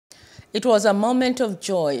It was a moment of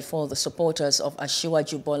joy for the supporters of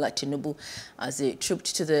Asiwaju Bola Tinubu as they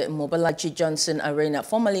trooped to the Mobolaji Johnson Arena,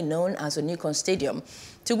 formerly known as Onikan Stadium,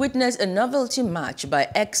 to witness a novelty match by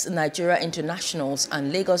ex-Nigeria internationals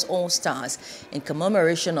and Lagos All-Stars in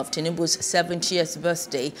commemoration of Tinubu's 70th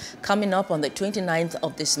birthday coming up on the 29th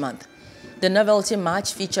of this month. The novelty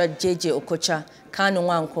match featured JJ Okocha, Kanu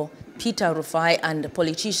Nwankwo, Peter Rufai and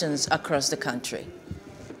politicians across the country.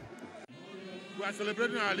 We are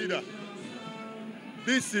celebrating our leader.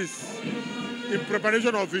 This is in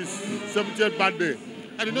preparation of his 70th birthday.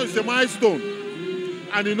 And you know it's a milestone.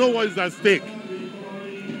 And you know what is at stake.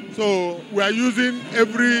 So we are using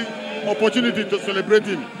every opportunity to celebrate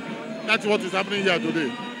him. That's what is happening here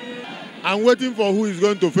today. I'm waiting for who is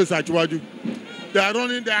going to face Asiwaju. They are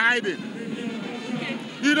running, they are hiding.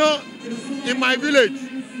 You know, in my village,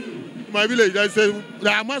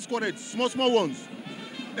 there are masquerades, small ones.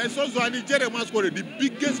 There's also a Nigerian masquerade, the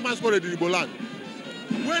biggest masquerade in Bola.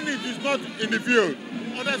 When it is not in the field,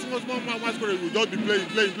 other small masquerade will just be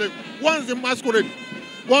playing. Once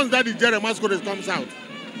that Nigerian masquerade comes out,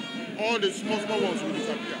 all the small ones will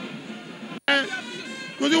disappear.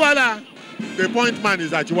 The point man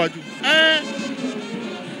is Asiwaju.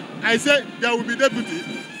 I said there will be deputy.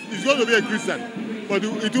 It's going to be a Christian, but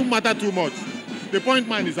it won't matter too much. The point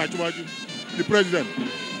man is Asiwaju, the president.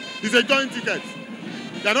 It's a joint ticket.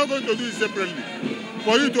 They're not going to do it separately.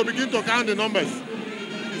 For you to begin to count the numbers,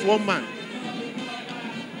 it's one man.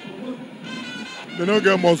 They don't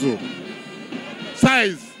get muscle.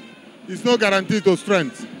 Size is no guarantee to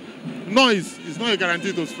strength. Noise is not a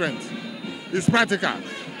guarantee to strength. It's practical.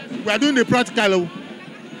 We are doing the practical.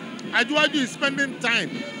 Asiwaju is spending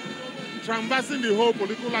time traversing the whole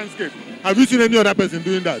political landscape. Have you seen any other person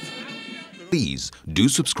doing that? Please do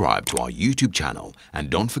subscribe to our YouTube channel and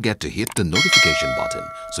don't forget to hit the notification button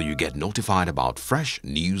so you get notified about fresh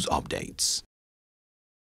news updates.